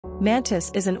Mantis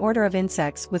is an order of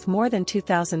insects with more than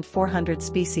 2,400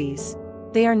 species.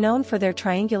 They are known for their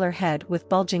triangular head with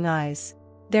bulging eyes.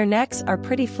 Their necks are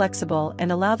pretty flexible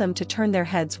and allow them to turn their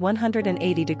heads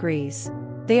 180 degrees.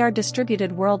 They are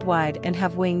distributed worldwide and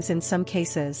have wings in some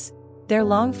cases. Their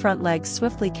long front legs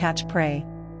swiftly catch prey.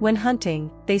 When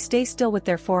hunting, they stay still with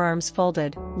their forearms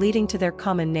folded, leading to their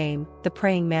common name, the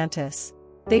praying mantis.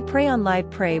 They prey on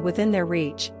live prey within their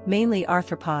reach, mainly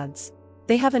arthropods.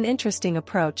 They have an interesting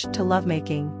approach to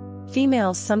lovemaking.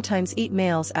 Females sometimes eat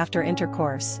males after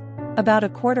intercourse. About a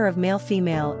quarter of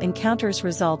male-female encounters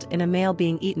result in a male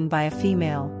being eaten by a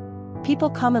female. People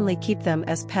commonly keep them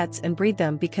as pets and breed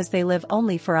them because they live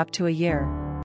only for up to a year.